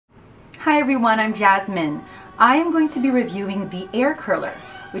Hi everyone, I'm Jasmine. I am going to be reviewing the air curler,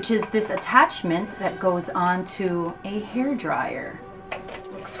 which is this attachment that goes onto a hair dryer.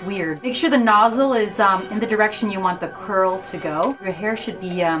 Looks weird. Make sure the nozzle is in the direction you want the curl to go. Your hair should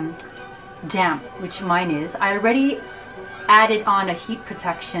be damp, which mine is. I already added on a heat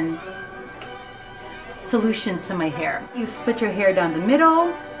protection solution to my hair. You split your hair down the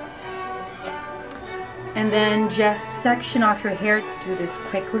middle and then just section off your hair. Do this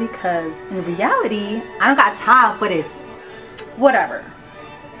quickly because in reality, I don't got time for this. Whatever.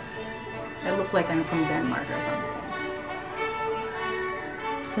 I look like I'm from Denmark or something.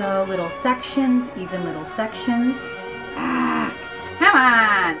 So little sections, even little sections. Come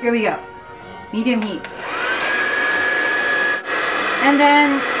on! Here we go. Medium heat. And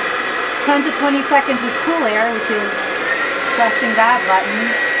then 10 to 20 seconds with cool air, which is pressing that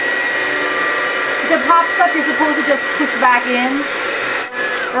button. If it pops up, you're supposed to just push back in.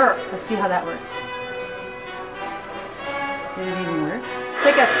 Let's see how that worked. Did it even work? It's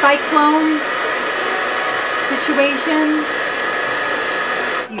like a cyclone situation.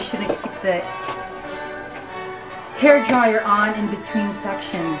 You shouldn't keep the hair dryer on in between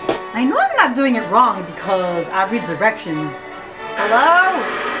sections. I know I'm not doing it wrong because I read directions. Hello?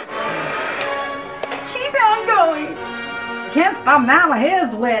 Keep on going. Can't stop now, my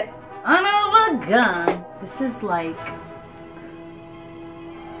hair's wet. Another gun. This is like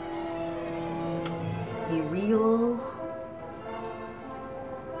a real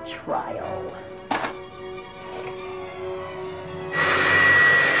trial.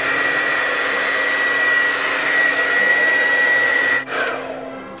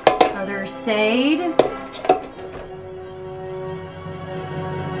 Other side.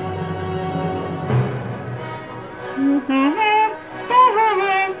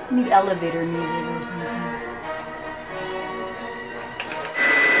 I need elevator music or something.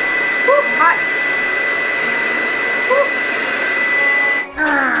 Woo, hot. Woo.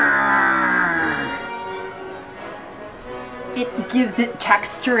 It gives it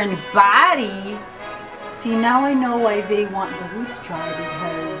texture and body. See, now I know why they want the roots dry,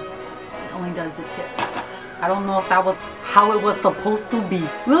 because it only does the tips. I don't know if that was how it was supposed to be.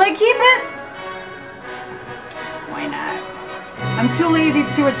 Will I keep it? Why not? I'm too lazy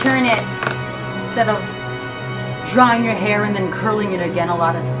to return it. Instead of drying your hair and then curling it again, a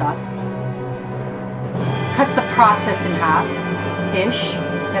lot of stuff. Cuts the process in half-ish.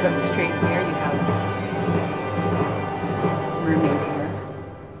 Instead of straight hair, you have mermaid hair.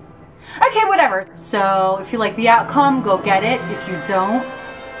 Okay, whatever. So if you like the outcome, go get it. If you don't,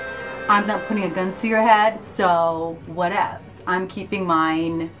 I'm not putting a gun to your head, so whatevs. I'm keeping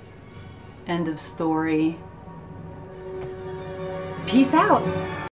mine. End of story. Peace out.